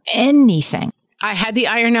iron anything. I had the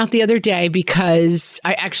iron out the other day because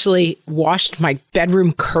I actually washed my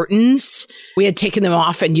bedroom curtains. We had taken them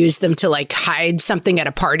off and used them to like hide something at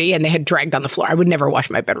a party and they had dragged on the floor. I would never wash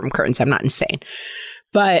my bedroom curtains. I'm not insane.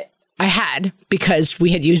 But I had because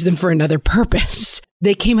we had used them for another purpose.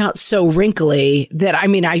 They came out so wrinkly that, I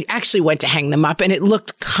mean, I actually went to hang them up and it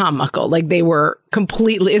looked comical. Like they were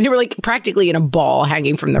like practically in a ball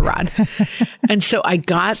hanging from the rod. And so I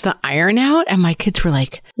got the iron out and my kids were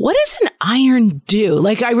like, what does an iron do?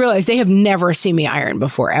 Like I realized they have never seen me iron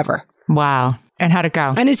before, ever. Wow. And how'd it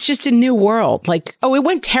go? And it's just a new world. Like, oh, it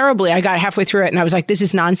went terribly. I got halfway through it and I was like, this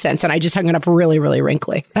is nonsense. And I just hung it up really, really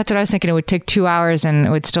wrinkly. That's what I was thinking. It would take 2 hours and it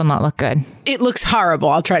would still not look good. It looks horrible.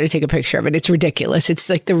 I'll try to take a picture of it. It's ridiculous. It's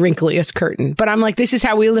like the wrinkliest curtain. But I'm like, this is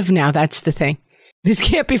how we live now. That's the thing. This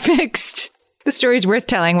can't be fixed. The story is worth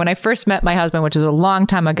telling. When I first met my husband, which was a long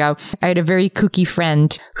time ago, I had a very kooky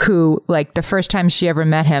friend who, like the first time she ever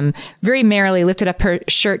met him, very merrily lifted up her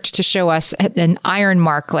shirt to show us an iron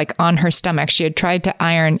mark like on her stomach. She had tried to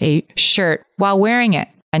iron a shirt while wearing it.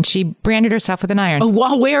 And she branded herself with an iron. Oh,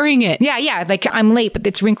 while wearing it? Yeah. Like, I'm late, but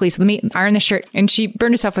it's wrinkly, so let me iron the shirt. And she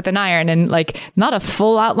burned herself with an iron, and like, not a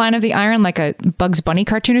full outline of the iron, like a Bugs Bunny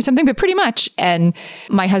cartoon or something, but pretty much. And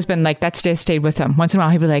my husband, like, that stayed with him. Once in a while,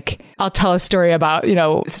 he'd be like, I'll tell a story about, you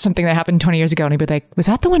know, something that happened 20 years ago. And he'd be like, was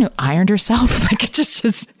that the one who ironed herself? Like, it just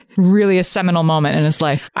is really a seminal moment in his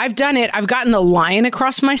life. I've done it. I've gotten a line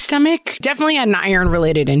across my stomach. Definitely had an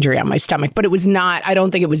iron-related injury on my stomach, but it was not, I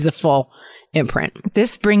don't think it was the full imprint.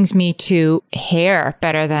 This brings me to hair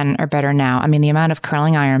better now. I mean, the amount of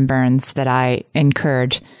curling iron burns that I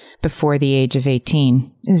incurred before the age of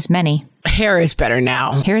 18 is many. Hair is better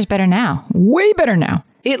now. Hair is better now. Way better now.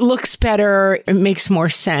 It looks better. It makes more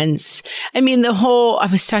sense. I mean, I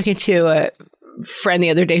was talking to a friend the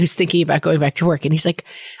other day who's thinking about going back to work, and he's like,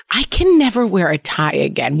 I can never wear a tie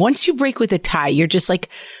again. Once you break with a tie, you're just like,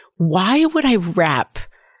 why would I wrap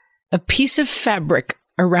a piece of fabric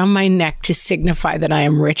around my neck to signify that I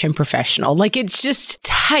am rich and professional? Like, it's just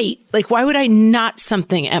tight. Like, why would I knot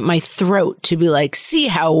something at my throat to be like, see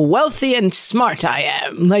how wealthy and smart I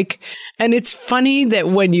am? Like, and it's funny that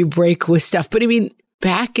when you break with stuff, but I mean,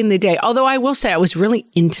 back in the day, although I will say I was really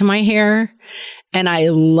into my hair and I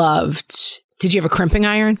loved. Did you have a crimping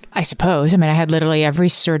iron? I suppose. I mean, I had literally every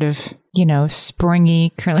sort of, you know,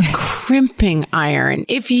 springy, curly. Crimping iron.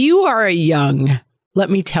 If you are young,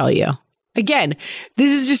 let me tell you. Again,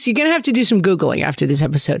 this is just, you're going to have to do some Googling after this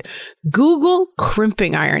episode. Google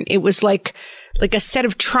crimping iron. It was like a set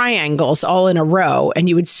of triangles all in a row, and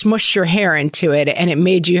you would smush your hair into it, and it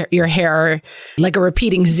made your hair like a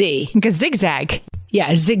repeating Z. Like a zigzag.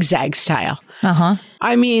 Yeah, zigzag style. Uh-huh.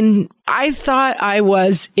 I mean, I thought I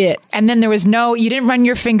was it. And then there was you didn't run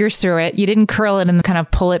your fingers through it. You didn't curl it and kind of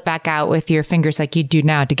pull it back out with your fingers like you do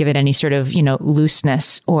now to give it any sort of, you know,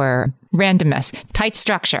 looseness or randomness. Tight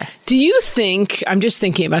structure. Do you think, I'm just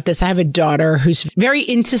thinking about this, I have a daughter who's very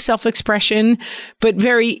into self-expression, but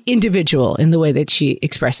very individual in the way that she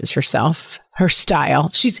expresses herself. Her style.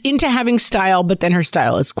 She's into having style, but then her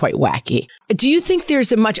style is quite wacky. Do you think there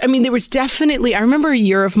was definitely, I remember a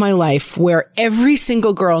year of my life where every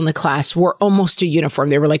single girl in the class wore almost a uniform.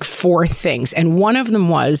 There were like 4 things. And one of them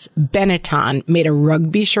was Benetton made a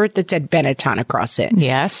rugby shirt that said Benetton across it.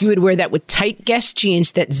 Yes. You would wear that with tight Guess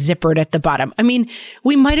jeans that zippered at the bottom. I mean,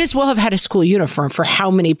 we might as well have had a school uniform for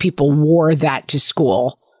how many people wore that to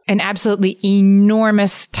school. an absolutely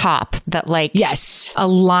enormous top that like Yes. a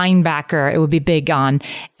linebacker, it would be big on.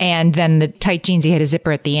 And then the tight jeans, you had a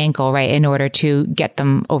zipper at the ankle, right? In order to get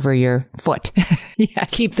them over your foot.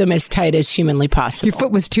 Yes. Keep them as tight as humanly possible. Your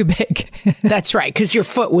foot was too big. That's right. Because your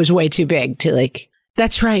foot was way too big to like,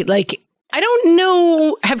 that's right. Like, I don't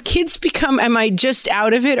know. Have kids become, am I just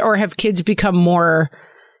out of it, or have kids become more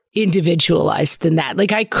individualized than that?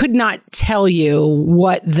 Like, I could not tell you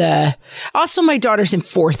what also my daughter's in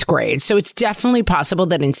 4th grade. So it's definitely possible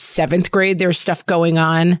that in 7th grade, there's stuff going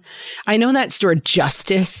on. I know that store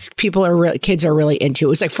Justice, kids are really into. It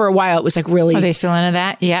was like for a while, it was like really. Are they still into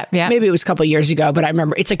that? Yeah. Maybe it was a couple of years ago, but I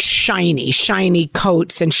remember it's like shiny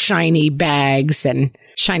coats and shiny bags and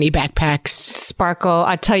shiny backpacks. Sparkle.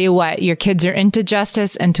 I'll tell you what, your kids are into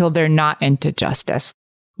Justice until they're not into Justice.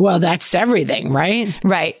 Well, that's everything, right?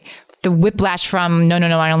 Right. The whiplash from, no,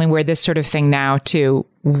 I only wear this sort of thing now, to,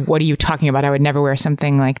 what are you talking about? I would never wear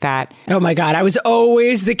something like that. Oh my God. I was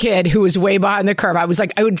always the kid who was way behind the curve. I was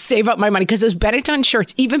like, I would save up my money because those Benetton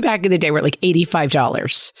shirts, even back in the day, were like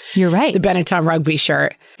 $85. You're right. The Benetton rugby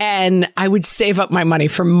shirt. And I would save up my money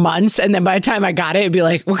for months. And then by the time I got it, it'd be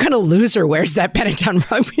like, what kind of loser wears that Benetton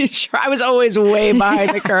rugby shirt? I was always way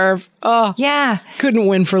behind the curve. Oh, yeah. Couldn't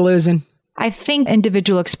win for losing. I think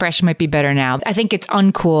individual expression might be better now. I think it's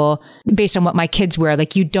uncool based on what my kids wear.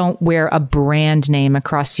 Like, you don't wear a brand name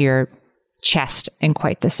across your chest in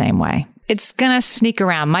quite the same way. It's going to sneak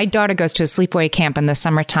around. My daughter goes to a sleepaway camp in the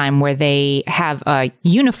summertime where they have a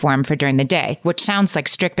uniform for during the day, which sounds like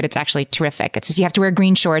strict, but it's actually terrific. It's just you have to wear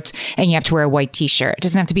green shorts and you have to wear a white t-shirt. It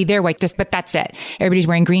doesn't have to be their white, but that's it. Everybody's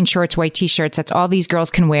wearing green shorts, white t-shirts. That's all these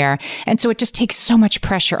girls can wear. And so it just takes so much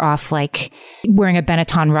pressure off, like wearing a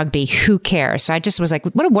Benetton rugby. Who cares? So I just was like,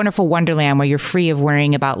 what a wonderful wonderland where you're free of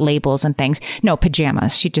worrying about labels and things. No,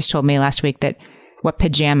 pajamas. She just told me last week that what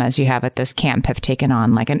pajamas you have at this camp have taken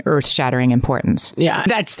on like an earth-shattering importance. Yeah,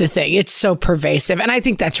 that's the thing. It's so pervasive. And I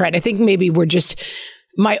think that's right. I think maybe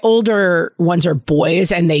my older ones are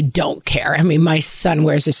boys and they don't care. I mean, my son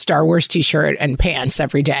wears a Star Wars t-shirt and pants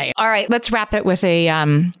every day. All right, let's wrap it with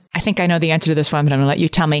I think I know the answer to this one, but I'm going to let you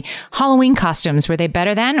tell me. Halloween costumes, were they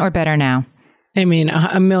better then or better now? I mean,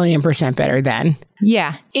 1,000,000% better then.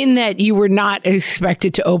 Yeah. In that you were not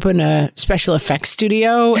expected to open a special effects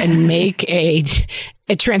studio and make a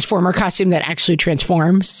Transformer costume that actually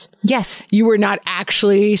transforms. Yes. You were not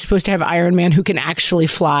actually supposed to have Iron Man who can actually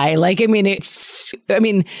fly. Like, I mean,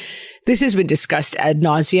 this has been discussed ad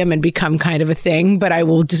nauseum and become kind of a thing, but I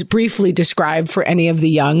will just briefly describe for any of the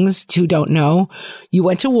youngs who don't know. You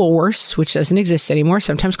went to Woolworths, which doesn't exist anymore,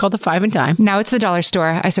 sometimes called the Five and Dime. Now it's the dollar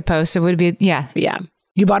store, I suppose. So it would be, yeah. Yeah.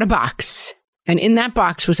 You bought a box, and in that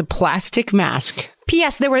box was a plastic mask.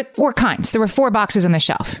 P.S. There were 4 kinds. There were 4 boxes on the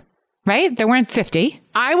shelf, right? There weren't 50.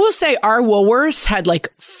 I will say our Woolworths had like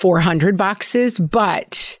 400 boxes,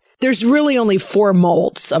 but there's really only 4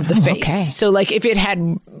 molds of the face. Okay. So like if it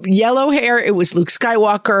had yellow hair, it was Luke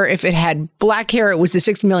Skywalker. If it had black hair, it was the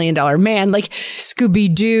 $6 Million Man. Like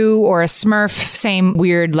Scooby-Doo or a Smurf, same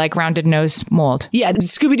weird like rounded nose mold. Yeah,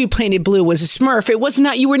 Scooby-Doo Painted Blue was a Smurf. It was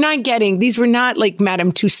not, these were not like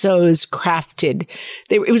Madame Tussauds crafted.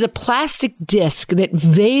 It was a plastic disc that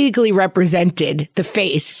vaguely represented the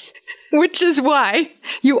face. Which is why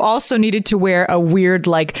you also needed to wear a weird,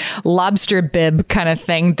 like, lobster bib kind of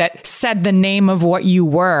thing that said the name of what you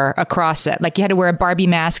were across it. Like, you had to wear a Barbie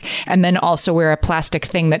mask and then also wear a plastic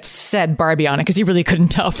thing that said Barbie on it because you really couldn't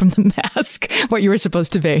tell from the mask what you were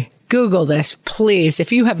supposed to be. Google this, please,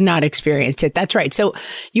 if you have not experienced it. That's right. So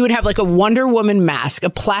you would have like a Wonder Woman mask, a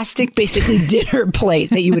plastic, basically dinner plate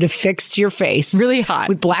that you would have fixed to your face. Really hot.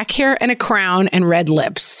 With black hair and a crown and red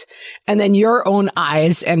lips. And then your own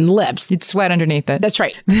eyes and lips. You'd sweat underneath it. That's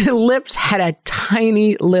right. The lips had a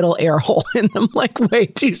tiny little air hole in them, like way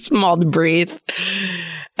too small to breathe.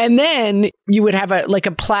 And then you would have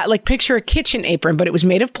picture a kitchen apron, but it was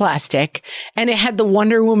made of plastic and it had the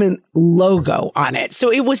Wonder Woman logo on it.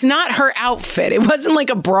 So it was not her outfit. It wasn't like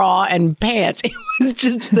a bra and pants. It was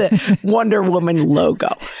just the Wonder Woman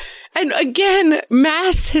logo. And again,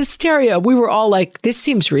 mass hysteria. We were all like, this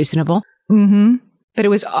seems reasonable. Mm-hmm. But it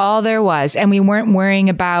was all there was. And we weren't worrying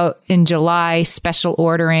about in July special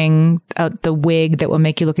ordering the wig that will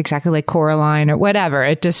make you look exactly like Coraline or whatever.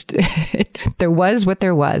 It just, there was what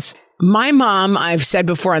there was. My mom, I've said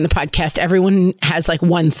before on the podcast, everyone has like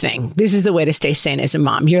one thing. This is the way to stay sane as a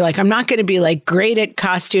mom. You're like, I'm not going to be like great at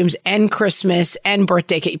costumes and Christmas and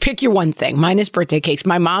birthday cake. Pick your one thing. Mine is birthday cakes.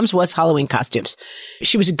 My mom's was Halloween costumes.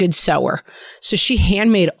 She was a good sewer. So she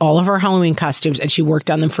handmade all of our Halloween costumes and she worked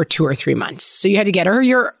on them for 2 or 3 months. So you had to get her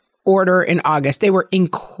your order in August. They were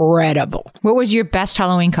incredible. What was your best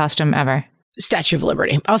Halloween costume ever? Statue of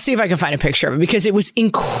Liberty. I'll see if I can find a picture of it because it was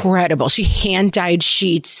incredible. She hand dyed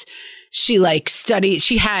sheets. She studied.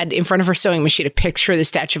 She had in front of her sewing machine a picture of the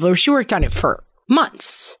Statue of Liberty. She worked on it for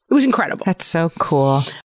months. It was incredible. That's so cool.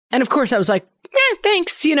 And of course I was like,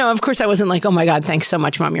 thanks. Of course I wasn't like, oh my God, thanks so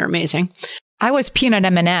much, Mom. You're amazing. I was peanut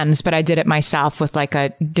M&Ms, but I did it myself with like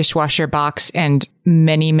a dishwasher box and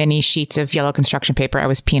many, many sheets of yellow construction paper. I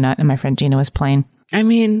was peanut and my friend Gina was plain. I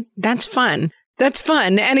mean, that's fun. That's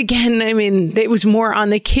fun. And again, I mean, it was more on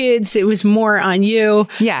the kids. It was more on you.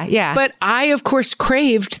 Yeah. But I, of course,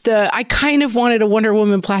 craved I kind of wanted a Wonder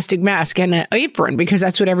Woman plastic mask and an apron because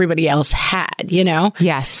that's what everybody else had,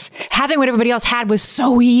 Yes. Having what everybody else had was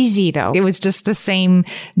so easy, though. It was just the same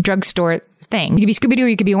drugstore thing. You could be Scooby-Doo or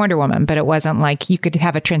you could be Wonder Woman, but it wasn't like you could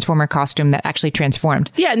have a Transformer costume that actually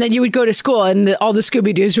transformed. Yeah, and then you would go to school and all the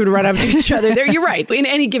Scooby-Doos would run up to each other. You're right. In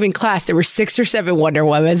any given class, there were 6 or 7 Wonder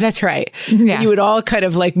Womans. That's right. Yeah. And you would all kind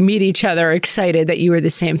of meet each other excited that you were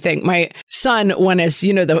the same thing. My son went as,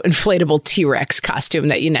 the inflatable T-Rex costume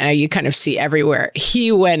that, you kind of see everywhere.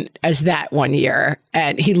 He went as that one year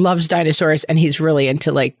and he loves dinosaurs and he's really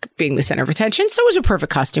into being the center of attention. So it was a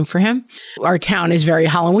perfect costume for him. Our town is very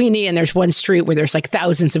Halloween-y and there's one street where there's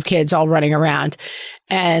thousands of kids all running around.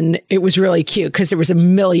 And it was really cute because there was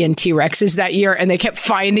 1 million T-Rexes that year and they kept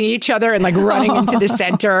finding each other and running into the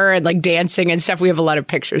center and dancing and stuff. We have a lot of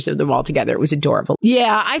pictures of them all together. It was adorable.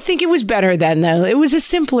 Yeah, I think it was better then though. It was a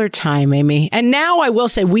simpler time, Amy. And now I will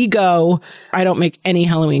say I don't make any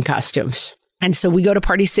Halloween costumes. And so we go to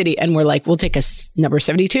Party City and we're we'll take a number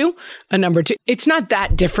 72, a number 2. It's not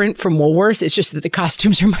that different from Woolworths. It's just that the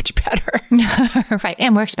costumes are much better. Right.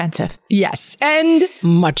 And more expensive. Yes. And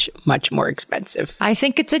much, much more expensive. I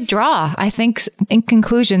think it's a draw. I think in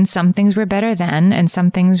conclusion, some things were better then and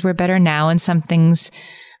some things were better now and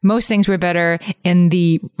most things were better in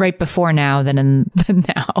the right before now than in the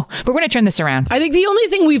now. But we're going to turn this around. I think the only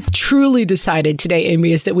thing we've truly decided today,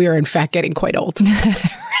 Amy, is that we are in fact getting quite old.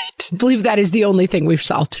 I believe that is the only thing we've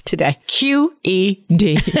solved today.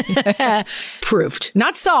 QED. Proved.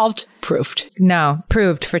 Not solved, proved. No,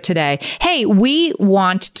 proved for today. Hey, we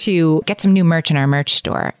want to get some new merch in our merch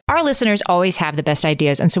store. Our listeners always have the best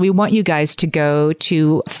ideas. And so we want you guys to go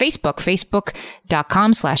to Facebook,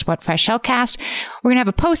 facebook.com/whatfreshhellcast. We're going to have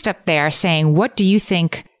a post up there saying, what do you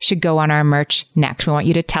think should go on our merch next? We want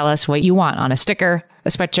you to tell us what you want on a sticker, a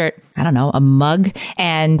sweatshirt, I don't know, a mug.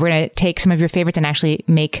 And we're going to take some of your favorites and actually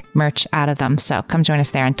make merch out of them. So come join us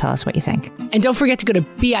there and tell us what you think. And don't forget to go to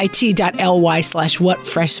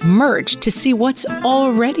bit.ly/whatfreshmerch to see what's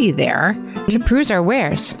already there. To peruse our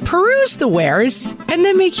wares. Peruse the wares and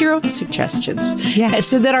then make your own suggestions. Yeah.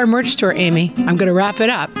 So that our merch store, Amy, I'm going to wrap it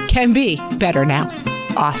up, can be better now.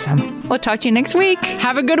 Awesome. We'll talk to you next week.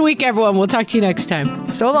 Have a good week, everyone. We'll talk to you next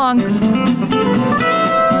time. So long.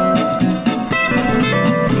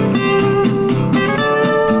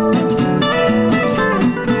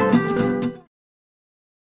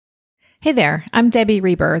 Hey there, I'm Debbie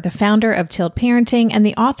Reber, the founder of Tilt Parenting and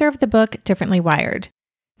the author of the book Differently Wired.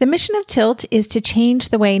 The mission of Tilt is to change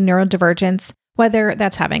the way neurodivergence, whether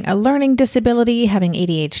that's having a learning disability, having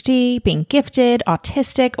ADHD, being gifted,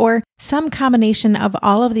 autistic, or some combination of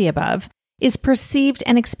all of the above, is perceived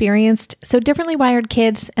and experienced so differently wired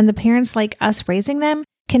kids and the parents like us raising them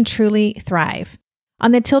can truly thrive.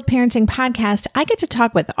 On the Tilt Parenting podcast, I get to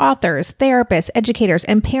talk with authors, therapists, educators,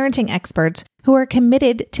 and parenting experts who are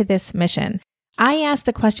committed to this mission. I ask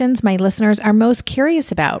the questions my listeners are most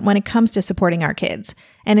curious about when it comes to supporting our kids.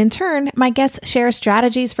 And in turn, my guests share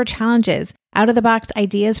strategies for challenges, out-of-the-box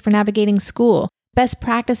ideas for navigating school, best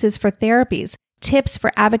practices for therapies, tips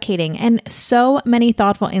for advocating, and so many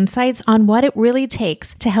thoughtful insights on what it really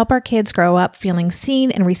takes to help our kids grow up feeling seen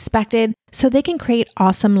and respected so they can create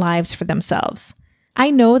awesome lives for themselves. I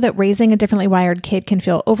know that raising a differently wired kid can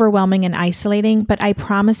feel overwhelming and isolating, but I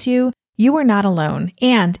promise you, you are not alone,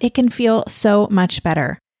 and it can feel so much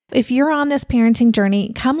better. If you're on this parenting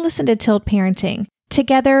journey, come listen to Tilt Parenting.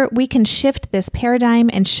 Together, we can shift this paradigm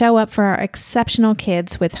and show up for our exceptional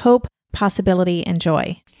kids with hope, possibility, and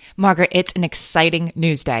joy. Margaret, it's an exciting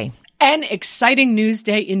news day. An exciting news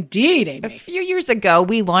day indeed, Amy. A few years ago,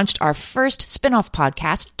 we launched our first spin-off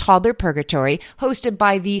podcast, Toddler Purgatory, hosted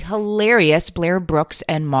by the hilarious Blair Brooks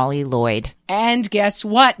and Molly Lloyd. And guess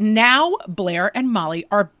what? Now Blair and Molly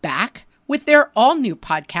are back with their all-new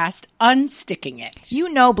podcast, Unsticking It. You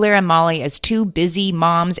know Blair and Molly as two busy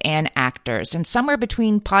moms and actors, and somewhere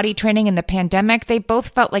between potty training and the pandemic, they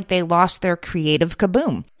both felt like they lost their creative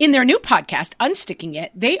kaboom. In their new podcast, Unsticking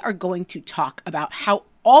It, they are going to talk about how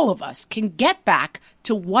all of us can get back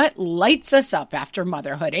to what lights us up after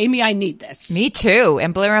motherhood. Amy, I need this. Me too.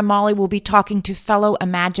 And Blair and Molly will be talking to fellow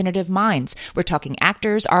imaginative minds. We're talking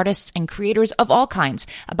actors, artists, and creators of all kinds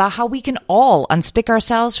about how we can all unstick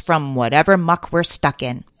ourselves from whatever muck we're stuck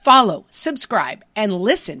in. Follow, subscribe, and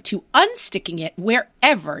listen to Unsticking It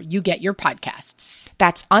wherever you get your podcasts.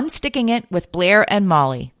 That's Unsticking It with Blair and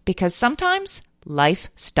Molly, because sometimes life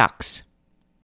stucks.